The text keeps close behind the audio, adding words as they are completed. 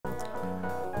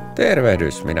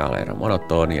Tervehdys, minä olen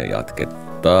Monotonia.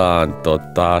 Jatketaan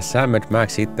Sam &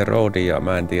 Max Hit the Roadia.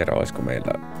 Mä en tiedä, olisiko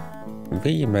meillä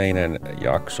viimeinen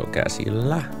jakso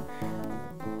käsillä.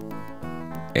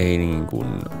 Ei niin kuin...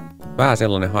 Vähän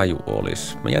sellainen haju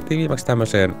olisi. Mä jättiin viimeksi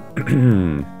tämmöiseen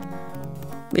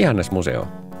vihannesmuseoon.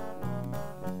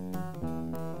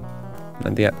 Mä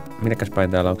en tiedä, minnekäs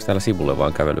päin täällä, onko täällä sivulle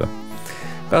vaan kävelyä.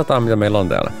 Katsotaan, mitä meillä on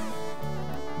täällä.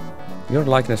 Your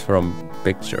likeness from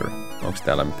picture. Onko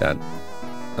täällä mitään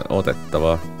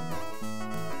otettavaa?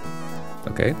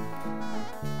 Okei.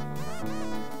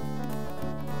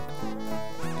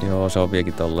 Joo, se on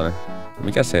vieläkin tollanen.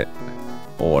 Mikä se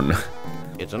on?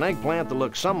 It's an eggplant that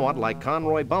looks somewhat like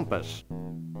Conroy Bumpus.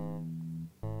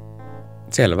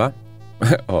 Selvä.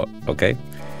 Okei.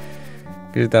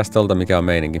 Kysytään tolta, mikä on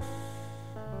meininki.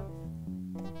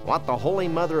 What the holy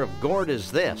mother of gourd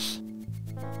is this?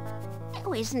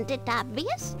 Oh, isn't it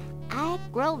obvious? I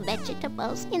grow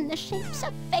vegetables in the shapes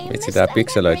of famous. Vitsi, tää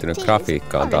pikselöitynyt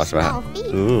grafiikka on taas vähän...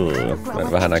 Mä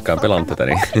en vähän aikaan pelannut tätä,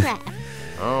 niin...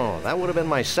 Oh, that would have been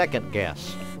my second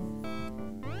guess.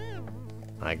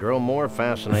 I grow more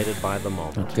fascinated by the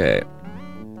moment. Okei.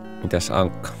 Mitäs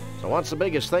Ankka? So what's the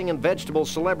biggest thing in vegetable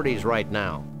celebrities right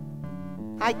now?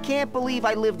 I can't believe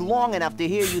I lived long enough to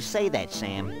hear you say that,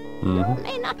 Sam. You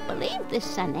may not believe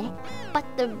this, Sonny, but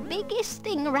the biggest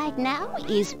thing right now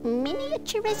is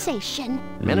miniaturization.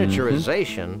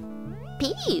 Miniaturization?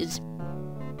 Peas.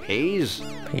 Peas?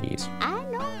 Peas.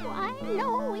 I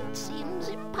know, it seems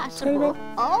impossible.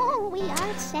 All we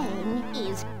are saying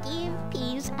is give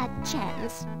peas a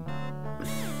chance.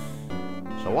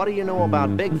 So what do you know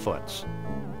about Bigfoots?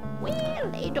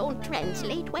 Well, they don't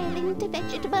translate well into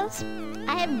vegetables.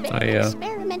 I have been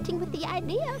experimenting with the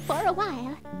idea for a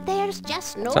while. There's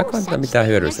just no such thing as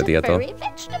a furry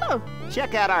vegetable.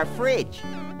 Check out our fridge.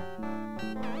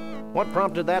 What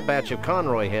prompted that batch of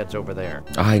Conroy heads over there?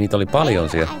 Ai, niitä oli paljon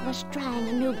siellä. I was trying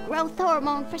a new growth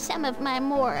hormone for some of my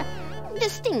more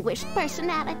distinguished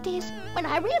personalities when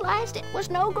I realized it was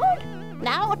no good.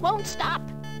 Now it won't stop.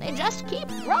 They just keep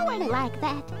growing like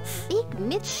that. Big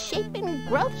misshapen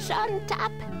growths on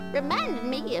top. Reminded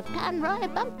me of Conroy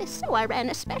Bumpus, so I ran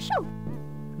a special.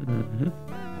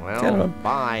 Well,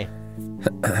 bye.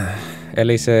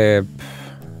 Eli se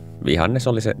vihannes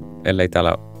oli se, ellei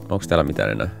täällä, onko täällä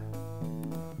mitään enää?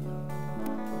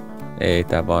 Ei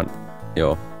tää vaan,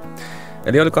 joo.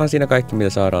 Eli olikohan siinä kaikki, mitä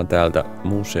saadaan täältä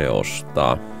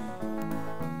museosta.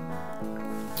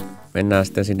 Mennään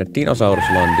sitten sinne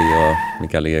Dinosauruslandioon,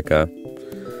 mikä liekää.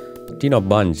 Dino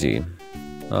Bungee.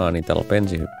 Niin täällä on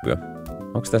pensihyppyä.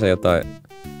 Onko tässä jotain?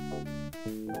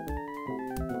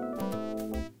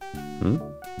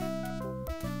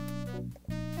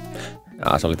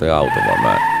 Se oli toi auto vaan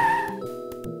mä...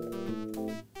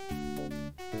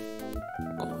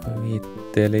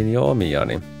 Kuvittelin jo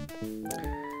omiani.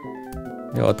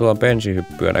 Joo, tuo on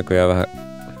pensihyppyä näköjään vähän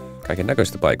kaiken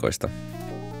näköistä paikoista.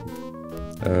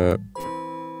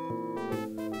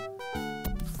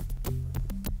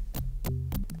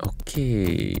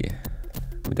 Okei.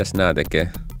 Mitäs nää tekee?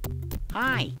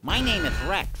 Hi, my name is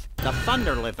Rex, the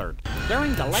Thunder Lizard.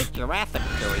 During the late Jurassic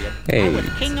period, Hey. I was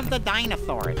king of the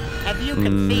dinosaurs. As you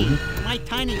can see, my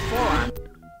tiny forearm...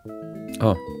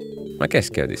 Mä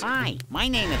keskeytin. Hi, my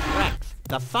name is Rex,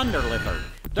 the Thunder Lizard.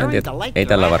 En tiedä, ei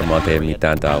tällä varmaan tee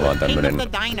mitään, tää on vaan tämmönen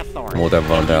muuten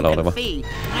vaan täällä oleva. My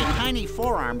tiny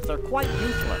forearms are quite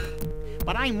useless,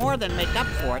 but I more than make up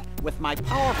for it with my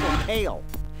powerful tail,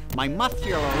 my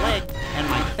muscular legs, and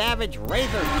my savage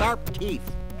razor-sharp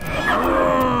teeth.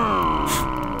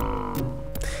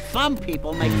 Some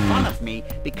people make fun of me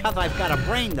because I've got a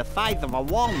brain the size of a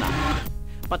walnut,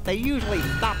 but they usually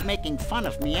stop making fun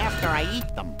of me after I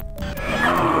eat them.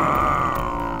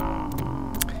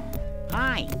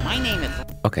 Hi, my name is...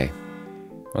 Okei.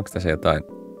 Onko tässä jotain?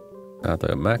 Toi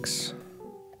on Max.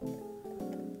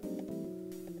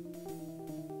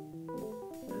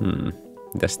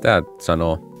 Mitäs tää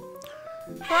sanoo?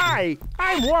 Hi,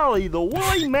 I'm Wally the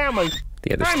woolly mammoth.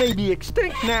 Tietysti. I may be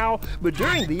extinct now, but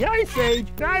during the Ice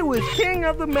Age, I was king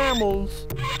of the mammals.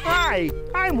 Hi,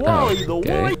 I'm Wally the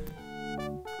woolly...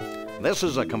 This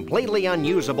is a completely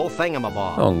unusable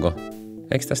thingamabob. Onko?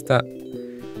 Eikö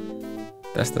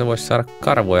tästä voisi saada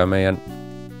karvoja meidän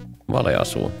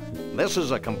Valeasuun? This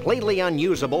is a completely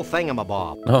unusable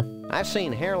thingamabob. No. I've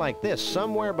seen hair like this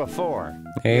somewhere before.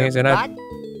 Ei se näy...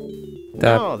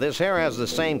 No, this hair has the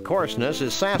same coarseness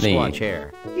as Sasquatch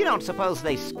hair. You don't suppose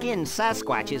they skinned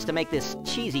Sasquatches to make this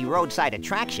cheesy roadside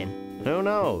attraction? Who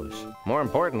knows? More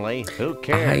importantly, who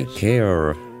cares? I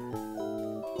care.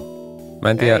 Mä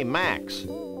en tiedä... Hey, Max.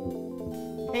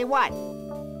 Hey, what?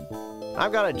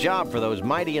 I've got a job for those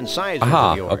mighty incisors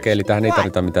Aha, of yours. okei, eli tähän ei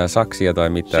tarvita mitään saksia tai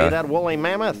See mitään. that woolly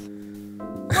mammoth?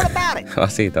 What about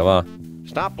it? Siitä vaan.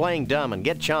 Stop playing dumb and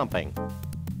get chomping.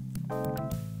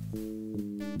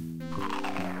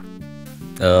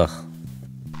 Ugh.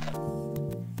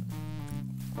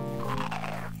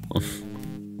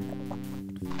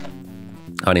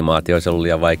 Animaatio olisi ollut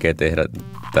liian vaikea tehdä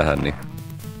tähän, niin...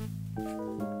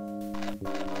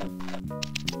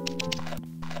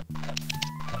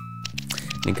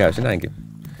 Niin käy se näinkin.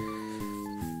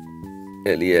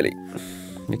 Eli.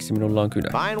 Miksi minulla on kynä?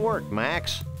 Fine work,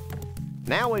 Max.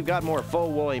 Now we've got more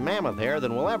full woolly mammoth hair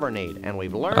than we'll ever need, and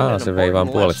we've learned an Se vei vaan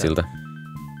important puolet lesson. siltä.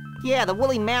 Yeah, the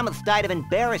woolly mammoths died of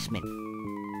embarrassment.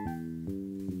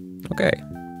 Okei.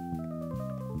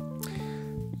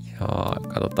 Ja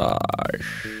katsotaan.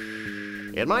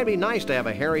 It might be nice to have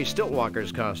a hairy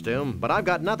stiltwalker's costume, but I've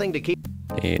got nothing to keep...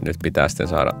 Niin, nyt pitää sitten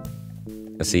saada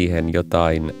siihen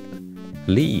jotain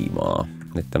liimaa,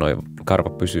 että noi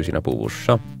karvat pysyy siinä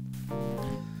puvussa.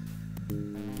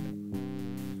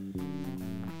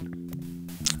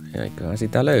 Ja eiköhän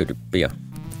sitä löydy pian.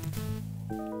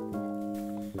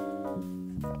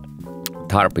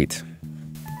 Tarpit.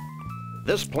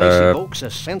 This place evokes a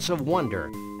sense of wonder.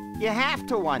 You have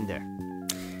to wonder.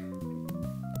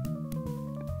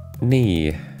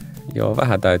 Niin. Joo,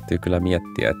 vähän täytyy kyllä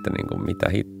miettiä, että niinku mitä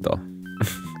hittoa.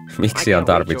 I Miksi on can't reach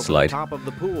tarpit over the slide? top of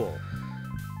the pool.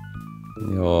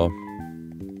 Joo.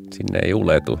 Sinne ei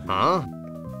uletu. Huh?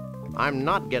 I'm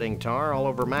not getting tar all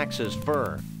over Max's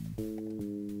fur.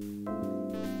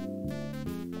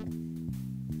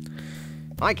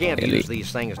 I can't Eli- use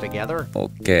these things together.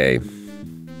 Okei.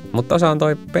 Mutta osa on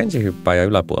toi bensihyppääjä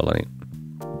yläpuolella, niin...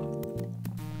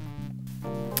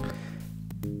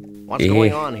 What's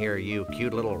going on here, you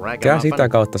cute little Mikä ragamuffin? sitä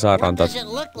kautta saadaan What taas does it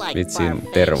look like, vitsin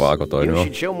Barface? tervaa, kun toi You on.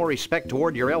 should show more respect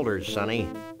toward your elders, Sonny.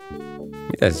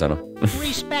 Mitä se sanoo?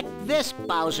 Respect this,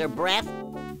 Bowser breath.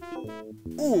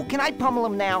 Ooh, can I pummel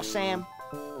him now, Sam?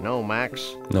 No,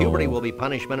 Max. No. Puberty will be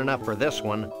punishment enough for this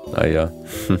one. Ai joo.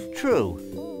 True.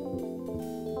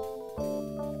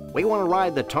 We want to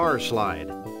ride the tar slide.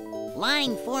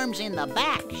 Line forms in the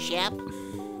back, Shep.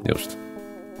 Just.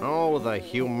 Oh, the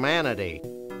humanity.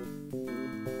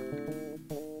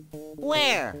 Selvä.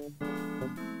 Where?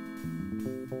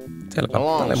 Tämä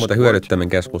oli muuten hyödyttömin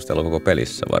keskustelu koko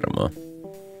pelissä varmaan.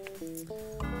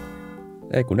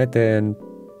 Ei kun eteen...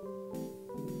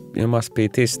 You must be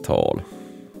this tall.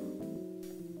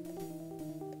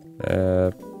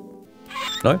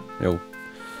 Noin, juu.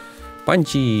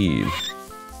 Bungee!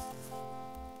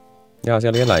 Jaa,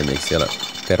 siellä oli eläimiä siellä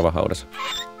tervahaudassa.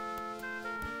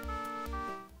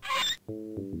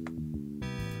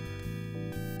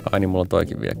 Ai niin, mulla on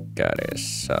toikin vielä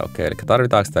kädessä. Okei, eli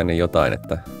tarvitaanko tänne jotain,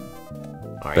 että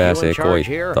Are you pääsee in charge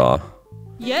here? koittaa?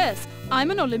 Yes,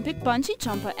 I'm an Olympic bungee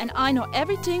jumper and I know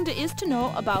everything there is to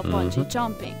know about bungee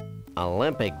jumping.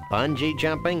 Olympic bungee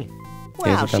jumping?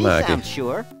 Well, sitä she mäkin. sounds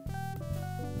sure.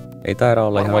 Ei taida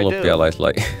olla What ihan do I do?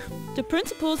 olympialaislaji. The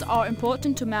principles are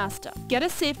important to master. Get a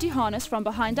safety harness from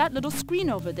behind that little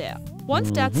screen over there.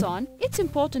 Once that's on, it's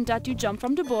important that you jump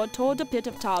from the board toward the pit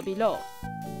of tar below.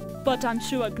 But I'm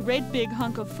sure a great big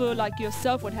hunk of fur like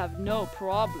yourself would have no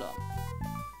problem.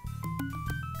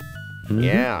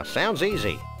 Yeah, sounds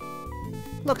easy.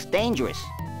 Looks dangerous.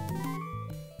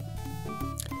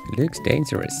 Looks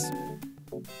dangerous.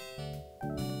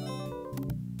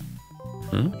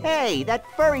 Hey, that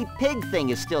furry pig thing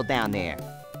is still down there.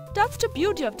 That's the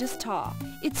beauty of this tar.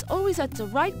 It's always at the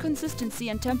right consistency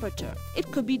and temperature. It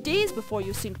could be days before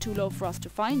you sink too low for us to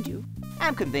find you.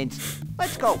 I'm convinced.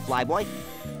 Let's go, Flyboy.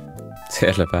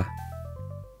 Selvä.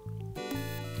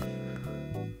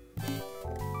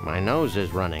 My nose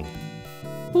is running.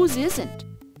 Whose isn't?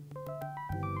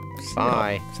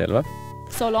 Bye. Selvä.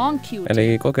 So long, cutie.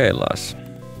 Eli kokeillaan.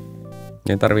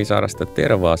 Niin tarvii saada sitä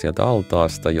tervaa sieltä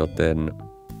altaasta, joten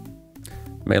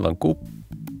meillä on kuppi.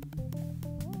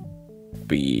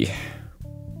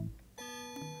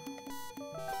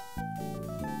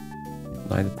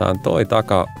 Laitetaan toi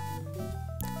taka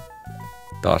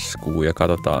taskuun ja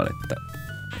katsotaan, että...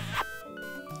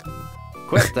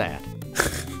 Quit that.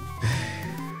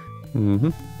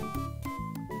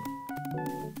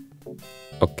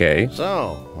 Okei.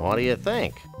 So, what do you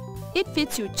think? It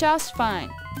fits you just fine.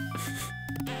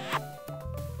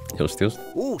 Just.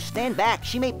 Ooh, stand back.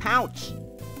 She may pounce.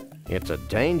 It's a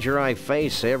danger I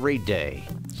face every day.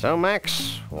 So,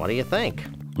 Max, what do you think?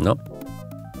 No.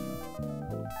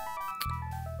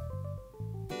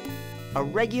 A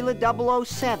regular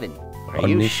 007. Are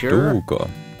you sure? Onnistuuko?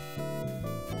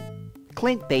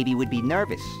 Clint baby would be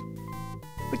nervous.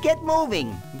 But get moving.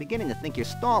 I'm beginning to think you're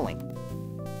stalling.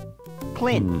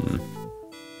 Clint.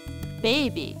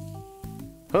 Baby.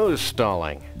 Who's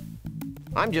stalling?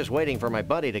 I'm just waiting for my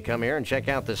buddy to come here and check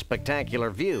out this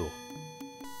spectacular view.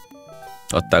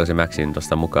 Ottaako se Maxin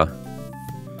tosta mukaan?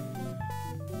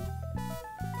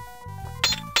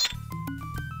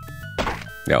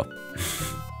 Joo.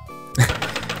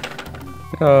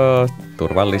 Joo,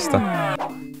 turvallista.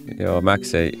 Joo,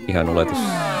 Max ei ihan uletu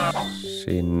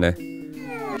sinne.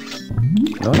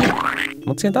 No niin.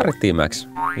 Mut siihen tarvittiin Max.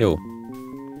 Juu.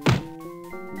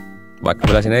 Vaikka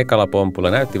kyllä siinä ekalla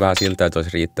pompulla näytti vähän siltä, että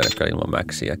olisi riittänyt ilman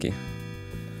Maxiakin.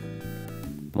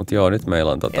 Mut joo, nyt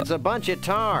meillä on It's a bunch of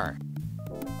tar.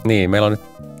 Niin, meillä on nyt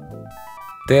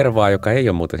tervaa, joka ei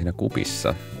ole muuten siinä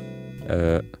kupissa.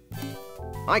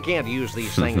 I can't use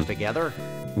these things together.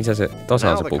 Missä se,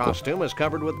 tossa on se Now the puku. costume is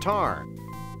covered with tar.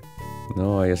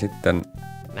 No ja sitten,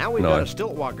 Now we've got a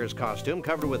Stiltwalker's costume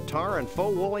covered with tar and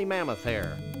faux woolly mammoth hair.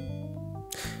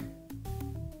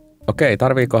 okei,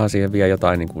 tarviikohan siihen vielä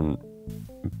jotain niin kuin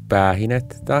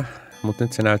päähinettä, mutta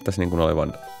nyt se näyttäisi niin kuin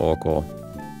olevan ok.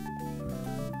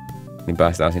 Niin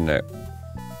päästään sinne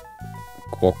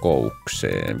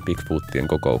kokoukseen, Bigfootien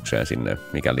kokoukseen sinne,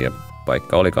 mikäli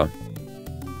paikka olikaan.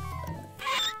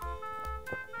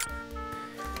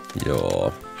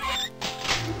 Joo.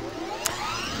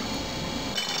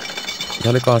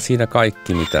 Ja olikohan siinä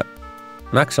kaikki, mitä...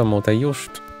 Max on muuten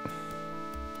just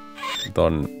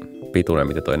ton pituinen,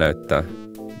 mitä toi näyttää.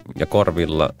 Ja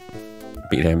korvilla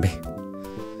pidempi.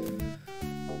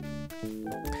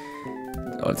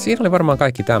 Siinä oli varmaan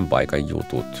kaikki tämän paikan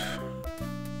jutut.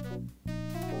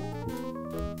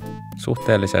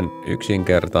 Suhteellisen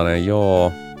yksinkertainen,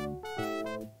 joo.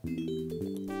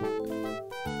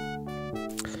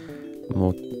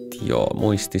 Mut joo,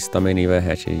 muistista meni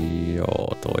vähän,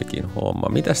 joo, toikin homma.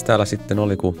 Mitäs täällä sitten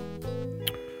oli, kun...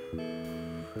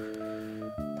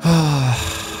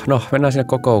 No, mennään sinne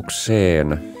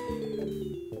kokoukseen.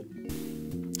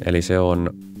 Eli se on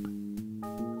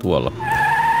tuolla.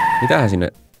 Mitähän sinne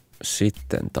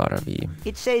sitten tarvii?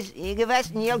 It says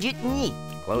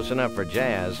Close enough for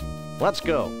jazz. Let's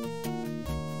go.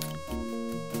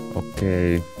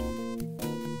 Okei.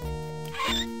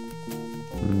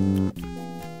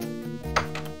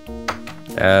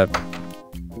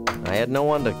 I had no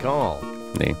one to call.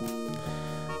 Niin.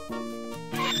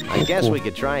 I guess we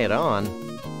could try it on.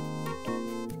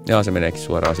 Jaa, se meneekin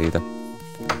suoraan siitä.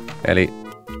 Eli...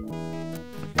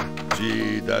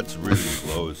 Gee, that's really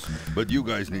close. But you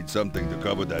guys need something to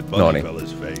cover that bunny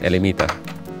fella's face. Eli mitä?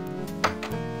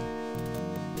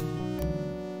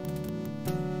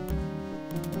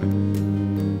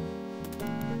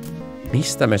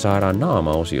 Mistä me saadaan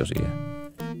naamaosio siihen?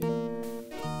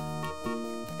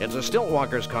 It's a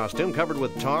Stiltwalker's costume covered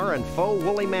with tar and faux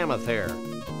woolly mammoth hair.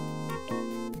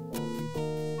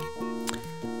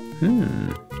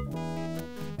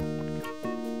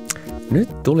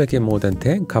 Nyt tulikin muuten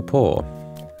tenkapo,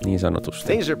 niin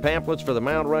sanotusti. These are pamphlets for the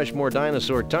Mount Rushmore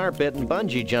Dinosaur Tar Pit and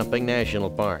Bungee Jumping National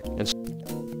Park.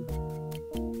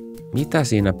 Mitä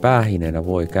siinä päähineenä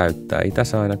voi käyttää? Ei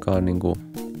tässä ainakaan niinku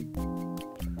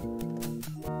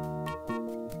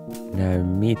näy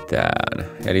mitään.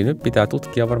 Eli nyt pitää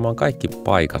tutkia varmaan kaikki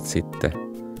paikat sitten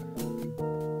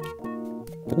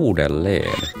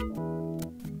uudelleen.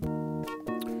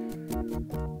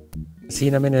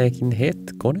 Siinä meneekin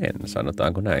hetkonen,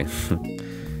 sanotaanko näin.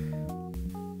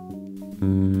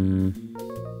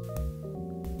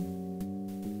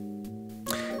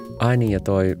 Ai niin, ja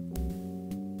toi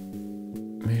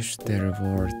Mr.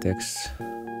 Vortex.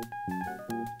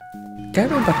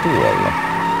 Käydäänpä tuolla.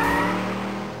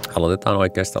 Aloitetaan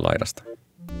oikeasta laidasta.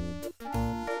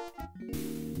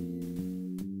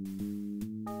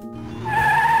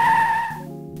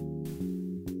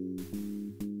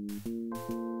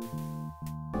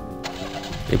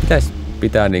 Ei pitäisi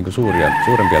pitää niinku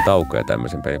suurempia taukoja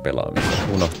tämmöisen pelin pelaamisessa.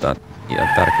 Unohtaa ihan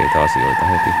tärkeitä asioita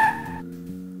heti.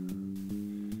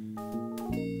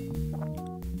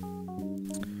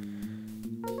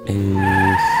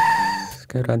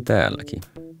 Käydään täälläkin.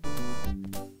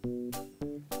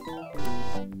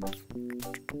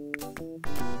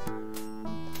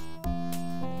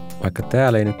 Vaikka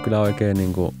täällä ei nyt kyllä oikein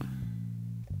niinku...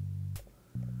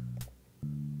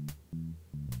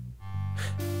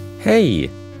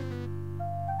 Hei!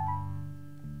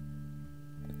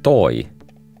 Toi. I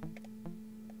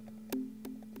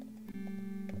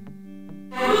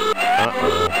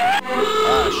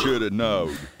should have known.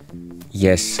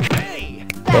 Yes.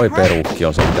 Toi peruukki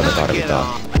on se, mitä me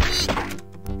tarvitaan.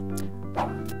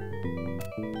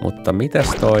 Mutta mitäs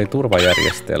toi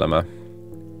turvajärjestelmä?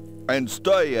 And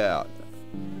stay out.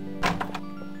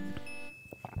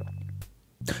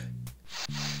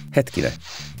 Hetkinen.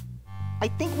 I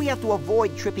think we have to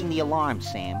avoid tripping the alarm,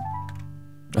 Sam.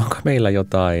 Onko meillä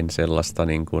jotain sellaista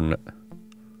niin kuin...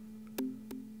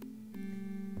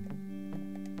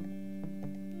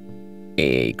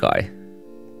 Ei kai.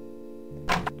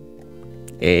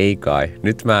 Ei kai.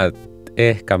 Nyt mä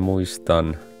ehkä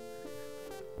muistan,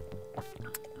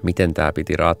 miten tää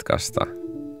piti ratkaista.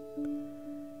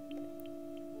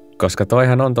 Koska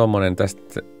toihan on tommonen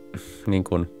tästä niin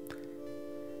kuin...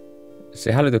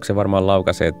 Se hälytyksen varmaan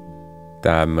laukaisee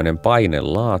tämmönen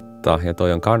painelaatta ja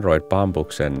toi on Conroy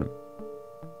Pampuksen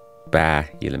pää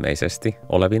ilmeisesti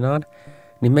olevinaan.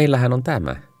 Niin meillähän on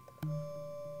tämä.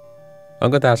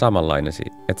 Onko tää samanlainen,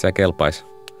 että sä kelpais?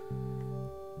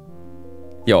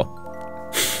 Joo.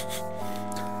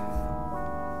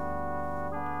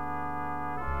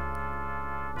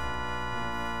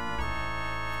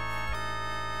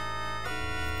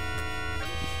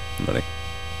 Noniin.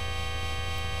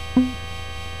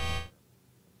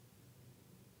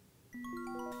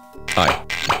 Ai.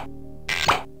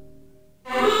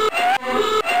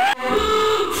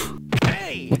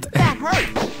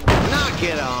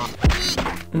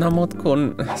 No mut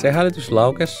kun se hälytys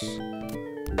laukes...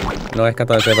 No ehkä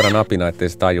toi sen verran apina, ettei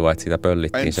se tajua, että siitä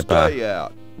pöllittiin se pää.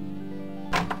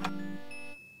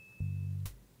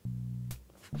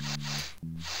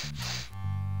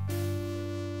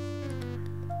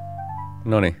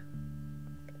 Noniin.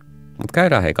 Mut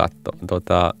käydään hei katto.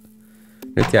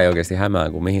 Nyt jäi oikeesti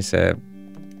hämään, kun mihin se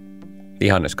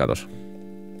ihannes katos.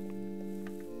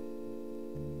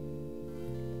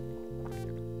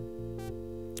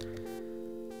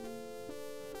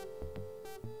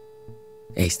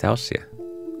 Ei sitä ole siellä.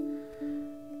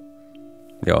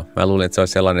 Joo, mä luulin, että se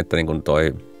olisi sellainen, että niin kun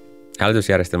toi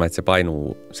hälytysjärjestelmä, että se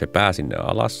painuu se pää sinne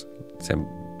alas, sen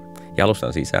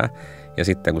jalustan sisään, ja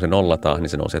sitten kun se nollataan, niin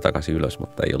se nousee takaisin ylös,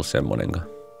 mutta ei ollut semmonenkaan.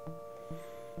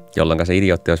 Jolloin se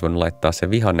idiootti olisi voinut laittaa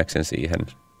sen vihanneksen siihen.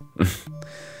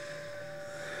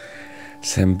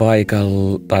 Sen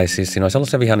paikalla, tai siis siinä olisi ollut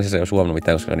se vihannes, ja se ei olisi huomannut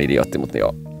mitään, koska se on idiootti, mutta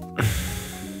joo.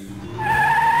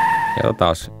 Ja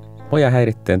taas, mua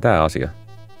häiritteen tää asia.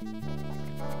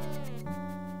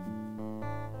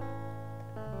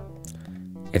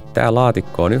 Että tää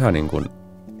laatikko on yhä niin kuin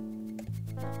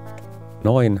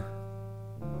noin.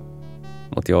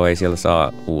 Mut joo, ei sieltä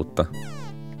saa uutta.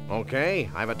 Okay,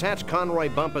 I've attached Conroy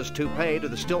Bumpus' toupee to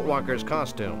the Stiltwalker's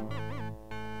costume.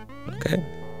 Okei.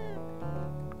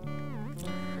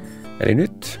 Eli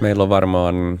nyt meillä on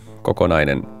varmaan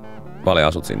kokonainen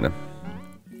Valeasut sinne.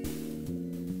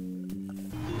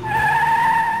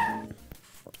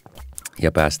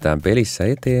 Ja päästään pelissä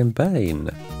eteenpäin.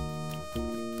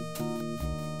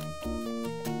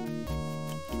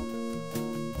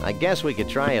 I guess we could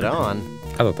try it on.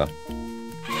 Katsotaan.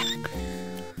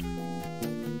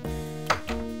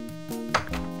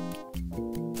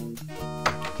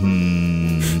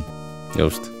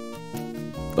 Just.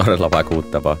 Todella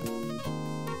vakuuttavaa.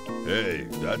 Hey,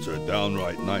 that's a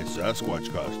downright nice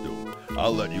Sasquatch costume.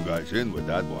 I'll let you guys in with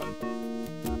that one.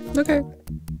 Okay.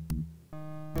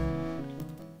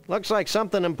 Looks like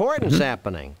something important's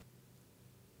happening.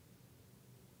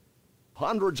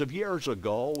 Hundreds of years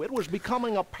ago, it was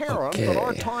becoming apparent that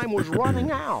our time was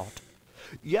running out.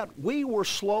 Yet we were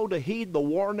slow to heed the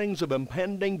warnings of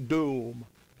impending doom.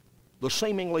 The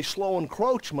seemingly slow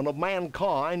encroachment of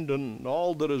mankind and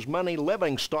all that his many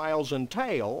living styles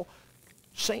entail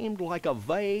seemed like a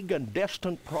vague and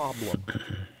distant problem.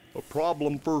 A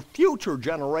problem for future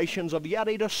generations of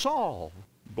Yeti to solve.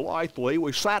 Blithely,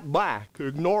 we sat back,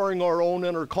 ignoring our own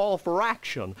inner call for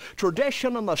action.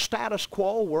 Tradition and the status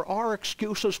quo were our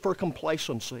excuses for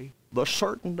complacency. The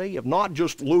certainty of not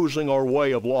just losing our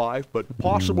way of life, but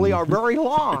possibly our very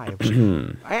lives.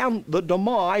 And the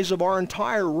demise of our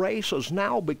entire race is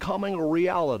now becoming a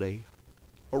reality.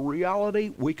 A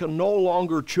reality we can no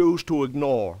longer choose to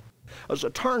ignore. As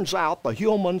it turns out, the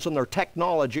humans and their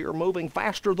technology are moving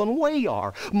faster than we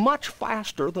are, much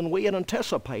faster than we had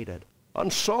anticipated.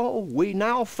 And so we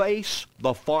now face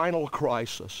the final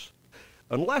crisis.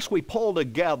 Unless we pull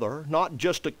together, not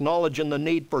just acknowledging the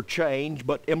need for change,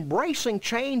 but embracing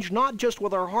change not just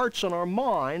with our hearts and our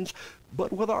minds,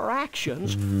 but with our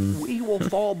actions, we will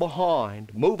fall behind,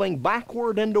 moving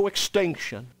backward into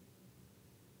extinction.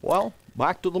 Well,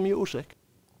 back to the music.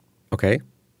 Okay.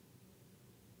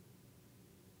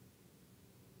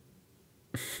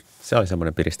 Se oli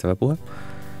semmoinen piristävä puhe.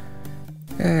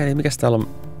 Eli mikäs täällä on?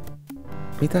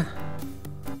 Mitä?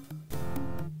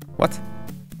 What?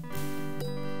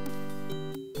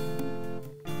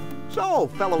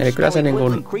 Eli kyllä se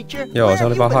niinkun... Joo, se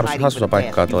oli vaan hassussa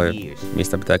paikkaa toi,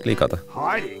 mistä pitää klikata.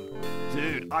 Hiding?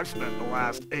 Dude, I've spent the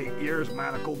last 8 years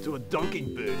manacled to a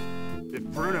dunking booth. If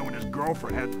Bruno and his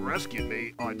girlfriend hadn't rescued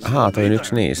me, I'd Ahaa, toi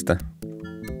yksi niistä.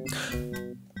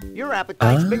 Your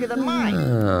appetite's bigger than mine.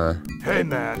 Hey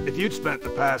man, if you'd spent the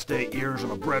past 8 years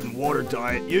on a bread and water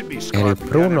diet, you'd be Eli scarfing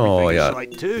Bruno down ja everything in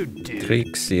sight too, dude.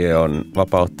 Trixie on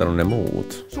vapauttanut ne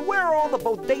muut. So where are all the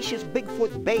bodacious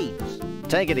Bigfoot babes?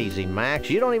 Take it easy, Max.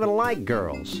 You don't even like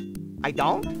girls. I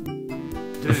don't?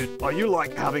 Dude, are you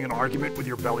like having an argument with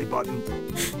your belly button?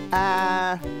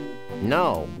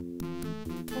 No.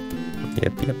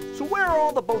 Jep. So where are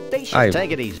all the bodacious... Ai.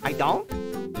 Take it easy. I don't?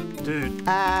 Dude,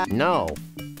 No.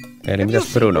 Eli Have you mitäs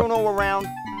seen Bruno? Bruno around?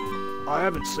 I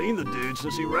haven't seen the dude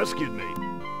since he rescued me.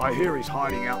 I hear he's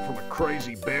hiding out from a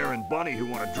crazy bear and bunny who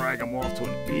want to drag him off to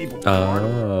an evil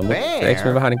garden. Mutta eikö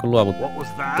me vähän niinku luovuttu What was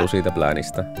that? siitä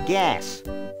pläänistä? Gas.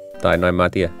 Tai no en mä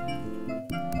tiedä.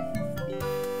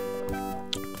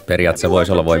 Periaatteessa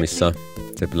voisi olla voimissaan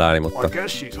se plääni, mutta... I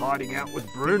guess she's hiding out with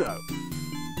Bruno.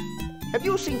 Have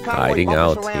you seen Conroy Hiding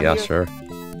Bumpus out, around yeah, here? sure.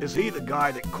 Is he the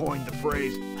guy that coined the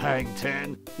phrase, hang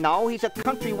 10? No, he's a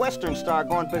country western star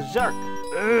going berserk.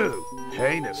 Ew,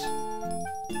 heinous.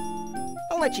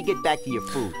 I'll let you get back to your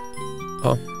food.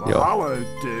 Oh, joo. Mahalo,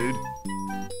 dude.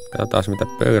 Katsotaan mitä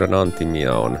pöydän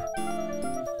antimia on.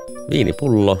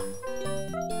 Viinipullo.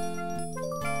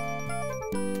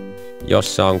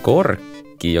 Jossa on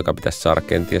korkki, joka pitäisi saada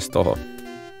kenties tohon.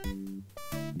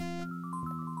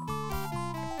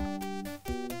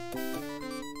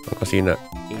 Onko siinä...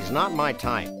 He's not my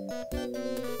type.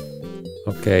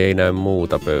 Okei, ei näy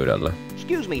muuta pöydällä.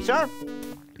 Excuse me, sir.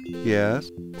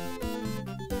 Yes?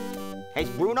 Has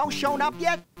Bruno shown up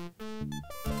yet?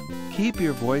 Keep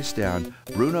your voice down.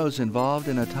 Bruno's involved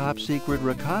in a top-secret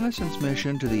reconnaissance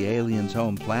mission to the aliens'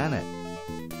 home planet.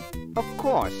 Of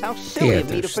course. How silly of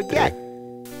me to Tietysti. forget.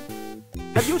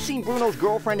 Have you seen Bruno's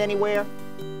girlfriend anywhere?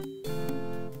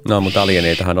 No, mutta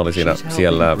alieneitahan oli siinä, She's helping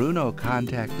siellä... Bruno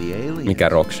contact the aliens. Mikä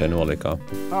Roxen olikaan?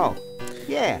 Oh,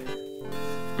 yeah.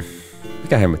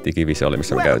 Mikä hemmetti kivi se oli,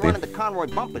 missä me You haven't käytiin? run into Conroy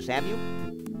Bumpus, have you?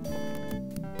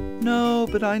 No,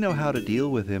 but I know how to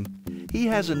deal with him. He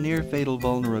has a near-fatal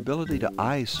vulnerability to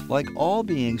ice, like all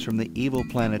beings from the evil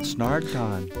planet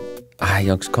Snargton. Ai,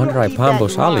 onks Conroy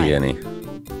Bumpus alieni?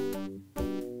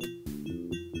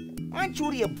 Aren't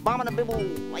you the abominable,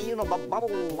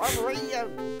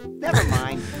 never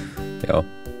mind. Joo.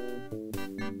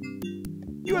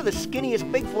 You're the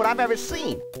skinniest Bigfoot I've ever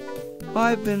seen.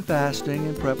 I've been fasting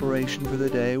in preparation for the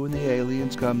day when the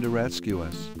aliens come to rescue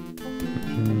us.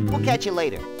 We'll catch you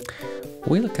later.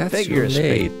 We'll catch Figure you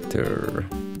speak. later.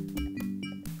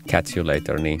 Catch you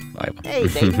later, niin aivan. Hey,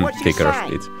 Dave, what's your Figure of sign?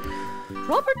 speech.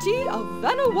 Property of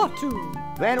Valeasu.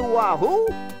 Vanuatu?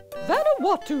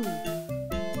 Vanuatu.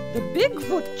 The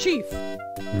Bigfoot chief.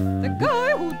 The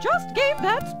guy who just gave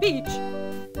that speech.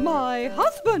 My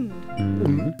husband.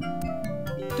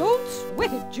 Don't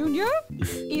sweat it, Junior.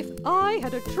 If I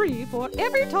had a tree for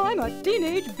every time a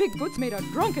teenage Bigfoot's made a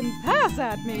drunken pass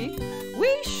at me, we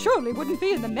surely wouldn't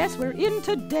be in the mess we're in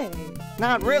today.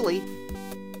 Not really.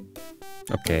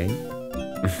 Okei.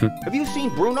 Have you seen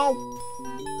Bruno?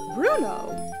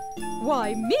 Bruno?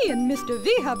 Why, me and Mr.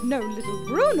 V have known little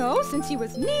Bruno since he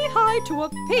was knee-high to a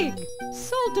pig.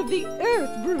 Salt of the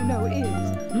earth Bruno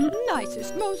is.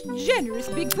 Nicest, most generous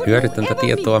Bigfoot you'll Hyödytöntä ever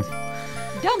tietoa. meet.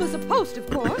 Dumb as a post, of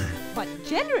course, but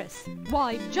generous.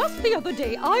 Why, just the other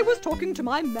day I was talking to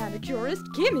my manicurist,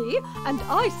 Kimmy, and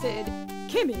I said,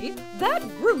 Kimmy, that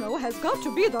Bruno has got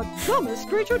to be the dumbest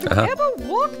creature to ever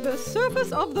walk the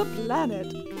surface of the planet.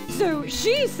 So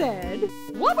she said,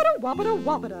 wabbada wabbada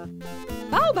wabbada.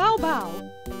 Bow bow bow.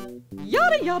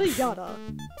 Yada yada yada.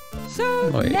 So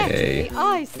Oi naturally ei.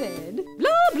 I said,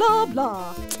 blah blah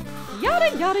blah.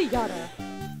 Yada yada yada.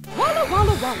 Walla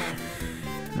walla walla.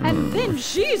 And then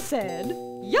she said,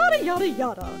 yada yada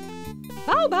yada.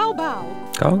 Bow bow bow.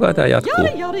 Kauanko tää jatkuu?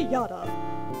 Yada yada yada.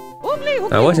 Ugly ugly.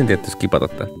 Mä voisin tietysti skipata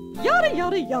tän. Yada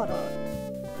yada yada.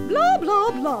 Blah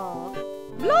blah blah.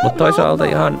 Blah Mut toisaalta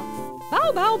blah, ihan blah.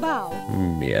 Bow bow bow.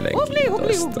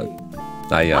 mielenkiintoista. Ugly.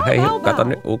 Ai ja, hei, Bow, kato bow.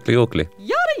 nyt, ugli.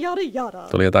 Yada yada yada.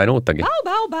 Tuli jotain uuttakin. Bow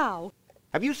bow bow.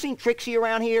 Have you seen Trixie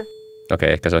around here?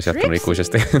 Okei, ehkä se olisi jatkunut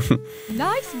ikuisesti.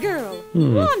 Nice girl.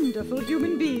 Wonderful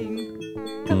human being.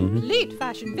 Complete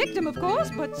fashion victim, of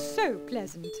course, but so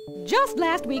pleasant. Just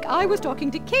last week I was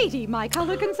talking to Katie, my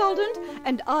color consultant,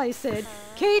 and I said,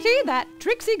 Katie, that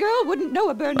Trixie girl wouldn't know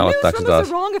a burnoose from a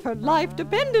sarong if her life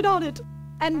depended on it.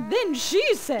 And then she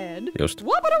said, Just.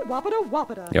 wabbada wabbada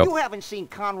wabbada. Joo. You haven't seen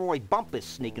Conroy Bumpus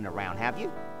sneaking around, have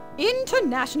you?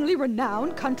 Internationally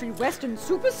renowned country western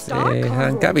superstar.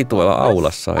 Hän kävi tuolla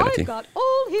aulassa I've ainakin. got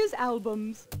all his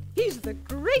albums. He's the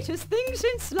greatest thing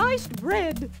since sliced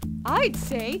bread. I'd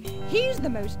say he's the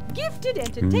most gifted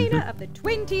entertainer of the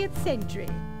 20th century.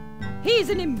 He's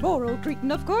an immoral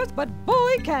cretin, of course, but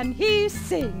boy can he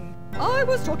sing. I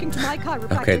was talking to my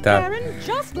chiropractor Karen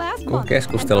just last month.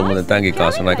 Keskustelu muuten tämänkin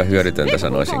kanssa on aika hyödytöntä,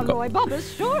 sanoisinko.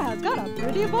 Bobbers sure has got a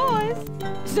pretty voice.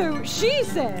 So she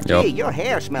said, "Gee, your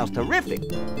hair smells terrific."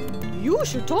 You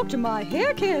should talk to my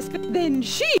hair care Then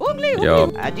she ugly.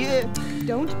 Adieu.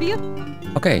 Don't be a...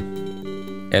 Okei.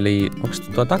 Eli onko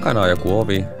tuo takana on joku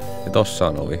ovi ja tossa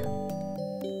on ovi?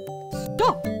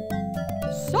 Stop.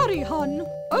 Sorry, hon.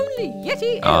 Only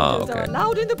Yeti elders are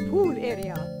allowed in the pool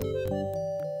area.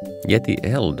 Yeti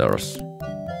elders.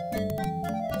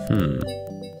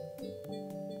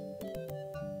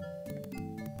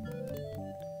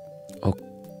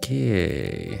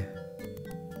 Okei.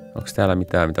 Onko täällä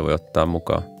mitään, mitä voi ottaa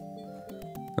mukaan?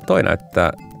 No toi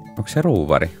näyttää... Onko se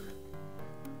ruuvari?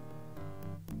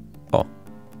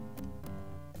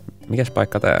 Mikäs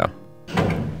paikka tää on?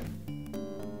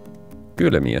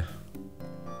 Kylmiö.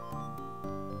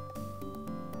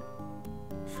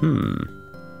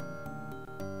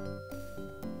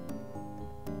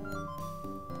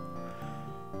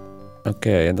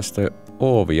 Okei, entäs toi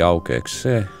ovi aukeeks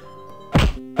se?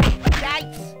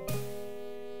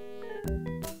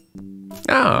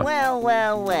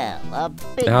 Well, a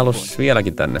big Ne halus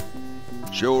vieläkin tänne.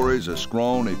 Sure is a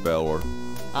scrawny feller.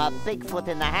 A Bigfoot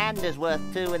in the hand is worth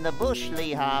two in the bush,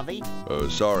 Lee Harvey.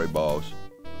 Sorry, boss.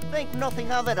 Think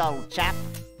nothing of it, old chap.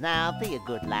 Now, be a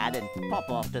good lad and pop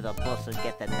off to the bus and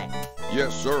get the net.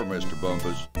 Yes, sir, Mr.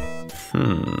 Bumpus.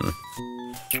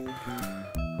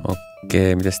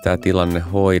 Okei, mites tää tilanne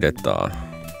hoidetaan?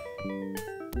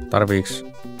 Tarviiks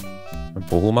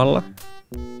puhumalla?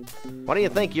 What do you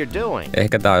think you're doing?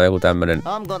 Ehkä tää on joku tämmönen...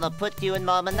 I'm gonna put you in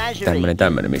my menagerie.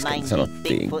 Tämmönen, mistä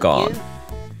sanottiinkaan.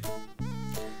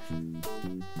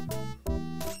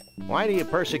 Why do you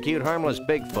persecute harmless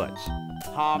Bigfoots?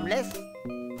 Harmless?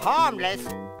 Harmless?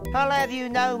 I'll have you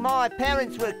know my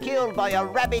parents were killed by a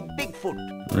rabid Bigfoot.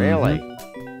 Really?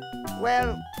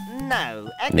 Well, no.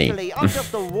 Actually, I'm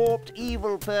just a warped,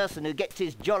 evil person who gets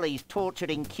his jollies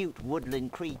torturing cute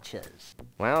woodland creatures.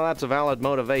 Well, that's a valid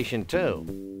motivation, too.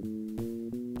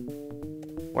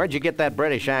 Where'd you get that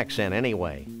British accent,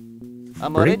 anyway?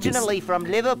 I'm originally from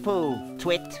Liverpool,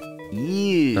 twit.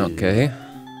 You. Okay.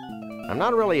 I'm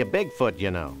not really a Bigfoot,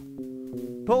 you know.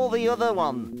 Pull the other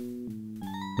one.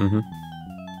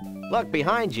 Look,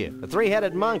 behind you, the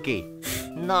three-headed monkey.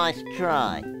 Nice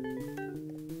try.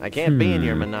 I can't be in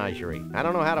your menagerie. I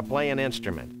don't know how to play an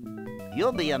instrument.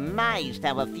 You'll be amazed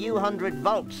how a few hundred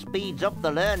volts speeds up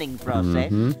the learning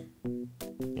process.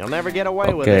 You'll never get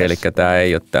away with Okei, this. elikkä tää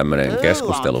ei oo tämmönen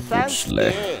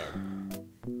keskusteluputsle.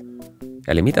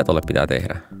 Eli mitä tolle pitää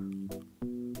tehdä?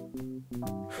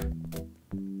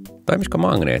 Toimisiko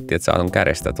magneetti, että saa ton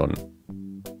kädestä ton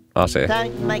aseen?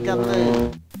 Don't make a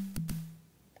move.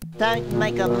 Don't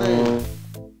make a move.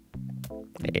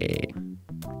 Ei.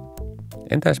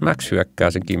 Entä jos Max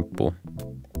hyökkää sen kimppuun?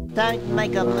 Don't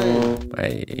make a move.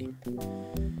 Ei.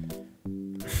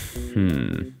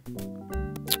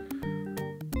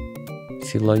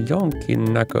 Sillä on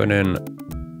jonkin näköinen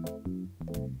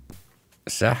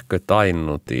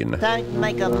sähkötainnutin. Don't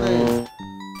make a move.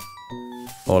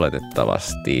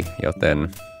 Oletettavasti,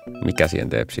 joten mikä siihen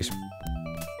tepsis?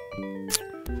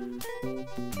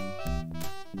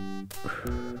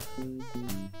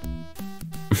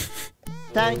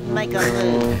 Don't make a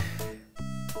move.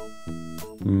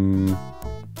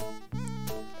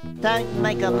 Don't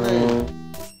make a move.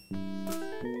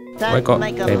 Voiko?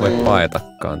 Ei voi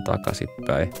paetakaan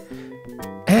takaisinpäin.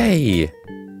 Hei!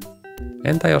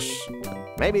 Entä jos...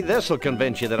 Maybe this will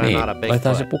convince you that niin, I'm not a Bigfoot.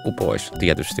 laitetaan se puku pois,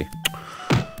 tietysti.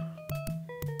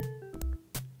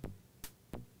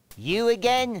 You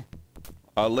again?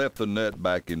 I left the net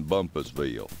back in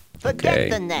Bumpusville. Forget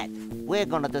the net. We're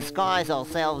gonna disguise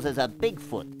ourselves as a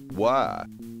Bigfoot. Why?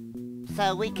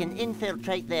 So we can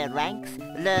infiltrate their ranks,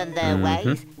 learn their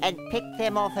ways, and pick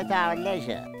them off at our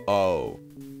leisure. Oh.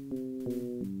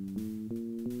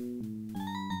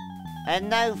 And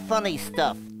no funny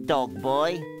stuff, dog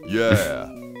boy. Yeah.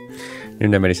 Nyt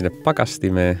ne meni sinne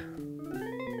pakastimeen.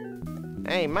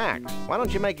 Hey Max, why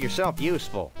don't you make yourself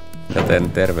useful?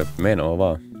 Joten terve menoa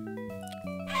vaan.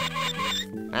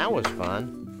 That was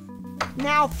fun.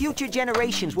 Now future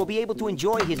generations will be able to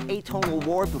enjoy his atonal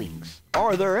warblings.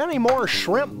 Are there any more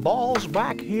shrimp balls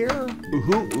back here?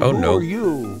 Who are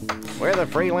you? We're the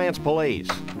freelance police.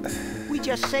 We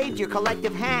just saved your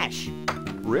collective hash.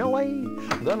 Really?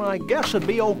 Then I guess it'd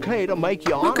be okay to make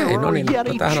you Okei, no niin,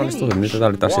 Yeti tämähän olisi tullut. Nyt ei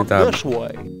tarvita Walk sitä this way.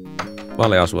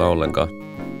 Valeasua ollenkaan.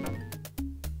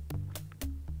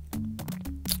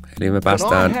 Eli me Can I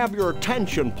päästään have your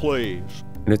attention, please?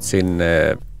 nyt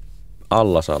sinne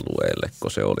allasalueelle,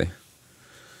 kun se oli.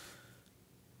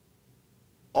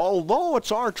 Although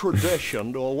it's our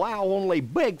tradition to allow only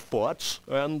Bigfoots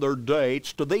and their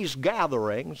dates to these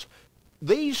gatherings,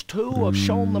 these two have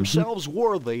shown themselves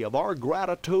worthy of our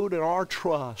gratitude and our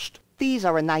trust. These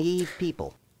are a naive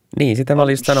people. Niin, sitä mä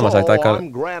olin just sanomassa, että aika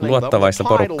luottavaista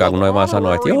porukkaa, kun noi vaan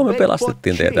sanoi, että joo, me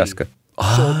pelastettiin teet äsken.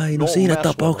 Ai, no siinä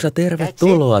tapauksessa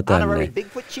tervetuloa tänne.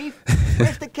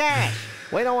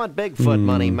 We don't want Bigfoot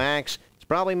money, Max. It's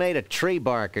probably made of tree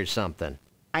bark or something.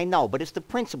 I know, but it's the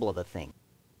principle of the thing.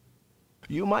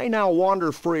 You may now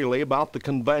wander freely about the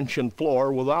convention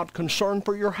floor without concern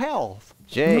for your health.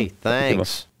 Gee,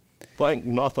 thanks. Think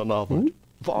nothing of it.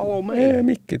 Follow me.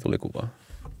 Mikki tuli kuvaan.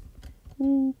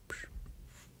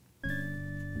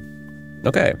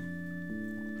 Okei.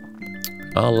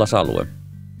 Allasalue.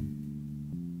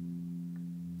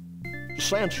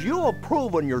 Since you have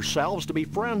proven yourselves to be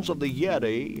friends of the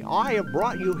Yeti, I have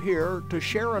brought you here to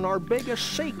share in our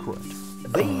biggest secret.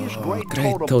 These great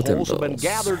totem poles have been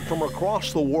gathered from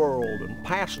across the world and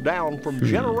passed down from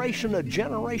generation to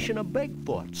generation of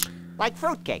Bigfoots. Like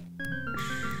fruitcake.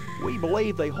 We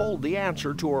believe they hold the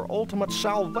answer to our ultimate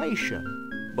salvation,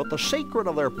 but the secret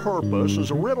of their purpose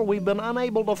is a riddle we've been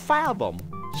unable to fathom.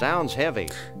 Sounds heavy.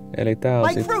 Eli tää on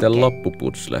Like sitten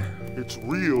loppuputsle. It's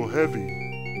real heavy.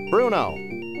 Bruno.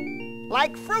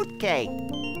 Like fruitcake.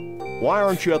 Why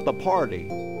aren't you at the party?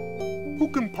 Who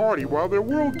can party while their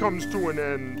world comes to an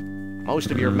end?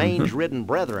 Most of your mange-ridden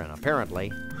brethren,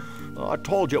 apparently. I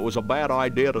told you it was a bad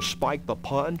idea to spike the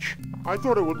punch. I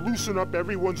thought it would loosen up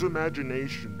everyone's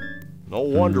imagination. No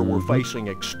wonder we're facing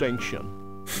extinction.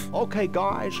 Okay,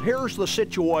 guys, here's the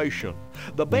situation.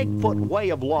 The Bigfoot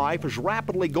way of life is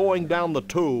rapidly going down the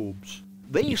tubes.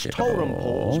 These totem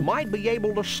poles might be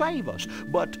able to save us,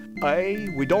 but A,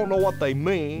 we don't know what they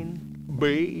mean.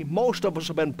 B, most of us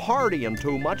have been partying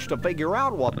too much to figure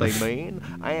out what they mean.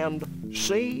 And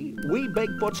C, we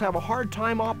Bigfoots have a hard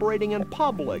time operating in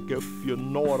public, if you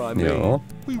know what I mean.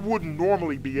 We wouldn't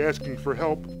normally be asking for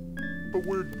help, but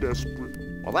we're desperate.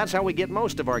 Well, that's how we get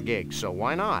most of our gigs, so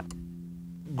why not?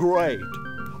 Great.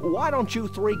 Why don't you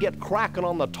three get cracking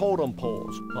on the totem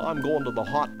poles? I'm going to the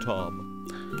hot tub.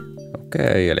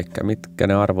 Okei, eli mitkä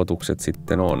ne arvotukset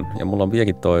sitten on? Ja mulla on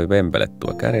vieläkin toi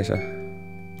vempelettua kädessä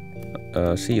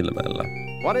silmällä.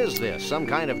 What is this? Some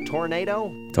kind of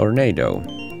tornado? Tornado.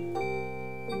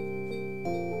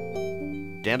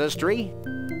 Dentistry?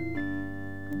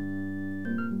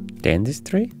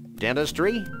 Dentistry?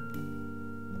 Dentistry?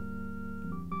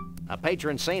 A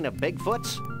patron saint of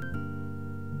Bigfoots?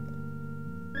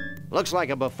 Looks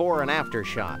like a before and after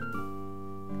shot.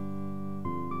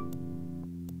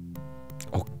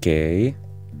 Okei.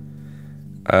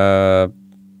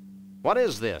 What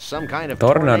is this? Some kind of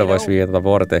Tornado voisi viitata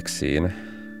vortexiin.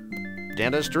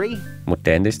 Dentistry? Mut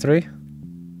dentistry?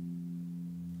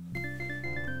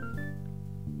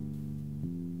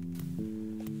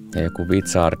 Ja joku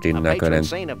Wizardin näköinen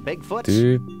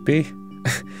tyyppi.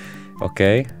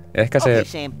 Okei. Ehkä se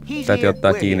täytyy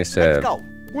ottaa kiinni se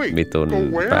vitun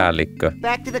päällikkö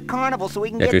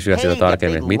ja kysyä sitä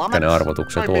tarkemmin, että mitkä ne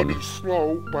arvotukset on.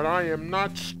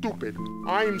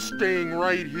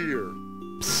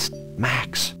 Psst,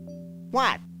 Max.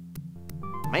 What?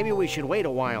 Maybe we should wait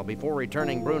a while before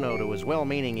returning Bruno to his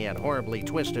well-meaning yet horribly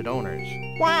twisted owners.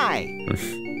 Why?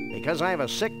 Because I have a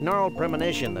sick, gnarled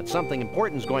premonition that something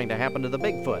important's going to happen to the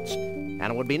Bigfoots.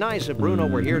 And it would be nice if Bruno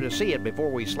were here to see it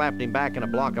before we slapped him back in a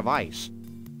block of ice.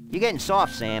 You're getting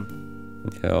soft, Sam.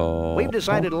 Joo. We've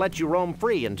decided to let you roam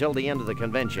free until the end of the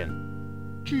convention.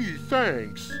 Gee,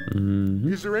 thanks.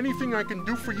 Is there anything I can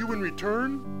do for you in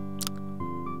return?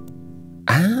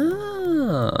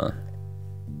 Ah.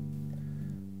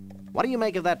 What do you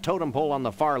make of that totem pole on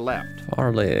the far left?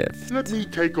 Far left. Let me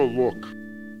take a look.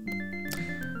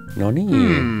 No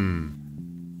niin.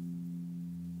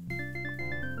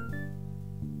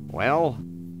 Well?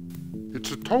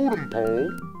 It's a totem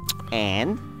pole.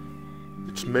 And?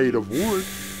 It's made of wood.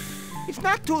 It's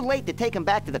not too late to take him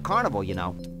back to the carnival, you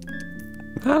know.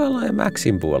 Mä olen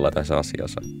Maxin puolella tässä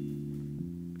asiassa.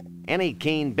 Any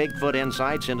keen Bigfoot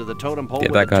insights into the totem pole?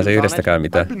 Tietääköhän se yhdestäkään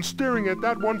mitään. I've been staring at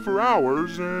that one for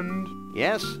hours and...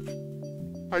 Yes?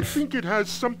 I think it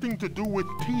has something to do with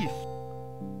teeth.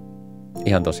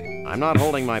 Ihan tosi. I'm not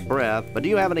holding my breath, but do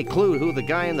you have any clue who the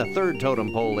guy in the third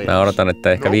totem pole is? Mä odotan,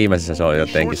 että ehkä viimeisessä se on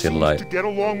jotenkin sillai.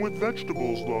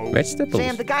 Vegetables? Vegetables?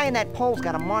 Sam, the guy in that pole's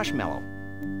got a marshmallow.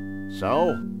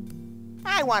 So?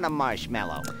 I want a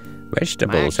marshmallow.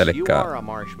 Vegetables, Max, you elikkä are a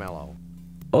marshmallow.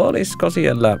 olisiko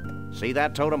siellä See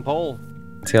that totem pole?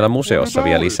 siellä museossa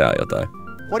vielä lisää jotain?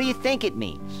 What do you think it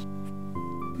means?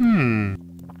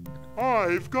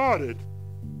 I've got it.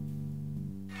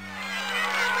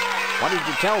 What did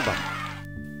you tell them?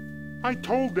 I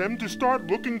told them to start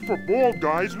looking for bald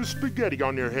guys with spaghetti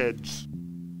on their heads.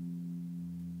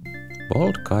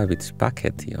 Bald guy with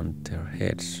spaghetti on their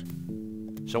heads.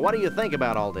 So what do you think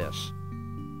about all this?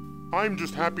 I'm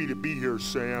just happy to be here,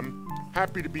 Sam.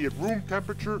 Happy to be at room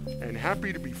temperature and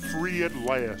happy to be free at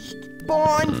last.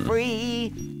 Born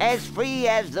free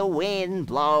as the wind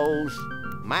blows.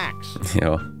 Max,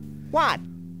 Joo. What?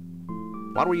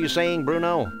 what were you saying,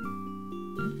 Bruno?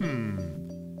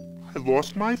 I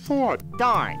lost my thought.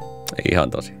 Darn. Ei ihan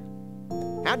tosi.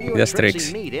 How do you and Mitäs Trixie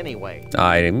Trix? meet anyway?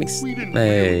 Ai, miksi? We didn't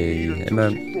really meet Ei, until mä...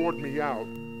 she thawed me out.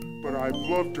 But I've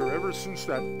loved her ever since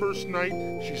that first night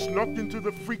she snuck into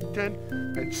the freak tent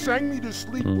and sang me to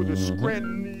sleep with a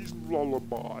Scrantonese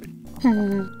lullaby.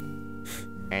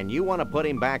 And you want to put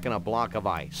him back in a block of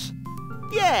ice?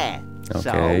 Yeah.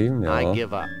 Okei, I joo.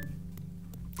 give up.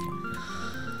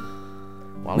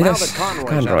 Well, now Mitäs that Conroy's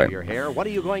Conroy? out of your hair, what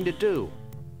are you going to do?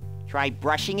 Try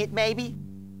brushing it, maybe?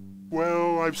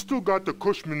 Well, I've still got the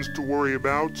Cushmans to worry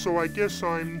about, so I guess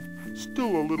I'm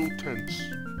still a little tense.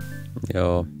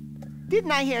 Joo.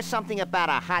 Didn't I hear something about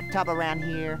a hot tub around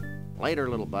here? Later,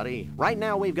 little buddy. Right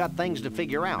now, we've got things to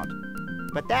figure out.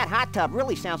 But that hot tub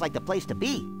really sounds like the place to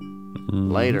be.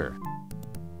 Later.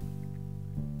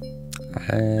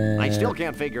 I still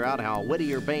can't figure out how a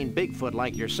Whittier-Bane Bigfoot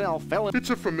like yourself fell in... It's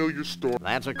a familiar story.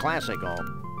 That's a classic, all.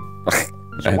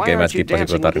 So why Okei, mä aren't you skippasin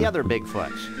dancing tuo with the tarina. other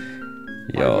Bigfoots?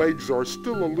 My Joo. legs are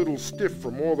still a little stiff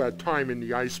from all that time in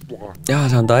the ice block. Jaa,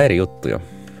 se antaa eri juttuja.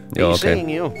 Joo, He's okei.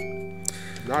 seeing you.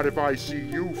 Not if I see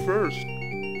you first.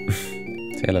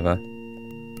 Selvä.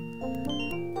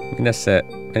 Minnes se,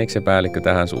 menikö se päällikkö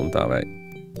tähän suuntaan vai?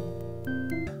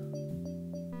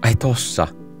 Ai tossa.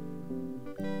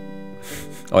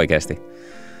 Oikeesti.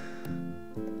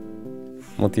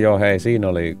 Mut joo, hei, siinä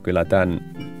oli kyllä tän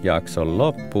jakson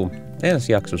loppu.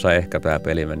 Ensi jaksossa ehkä tää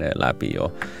peli menee läpi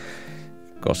jo,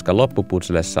 koska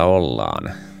loppupuzzlessa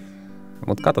ollaan.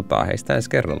 Mut katsotaan heistä ensi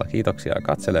kerralla. Kiitoksia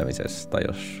katselemisesta.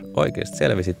 Jos oikeesti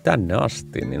selvisit tänne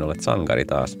asti, niin olet sankari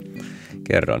taas.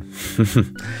 Kerron.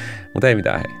 Mut ei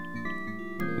mitään, hei.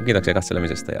 Kiitoksia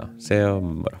katselemisesta ja se on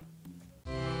moro.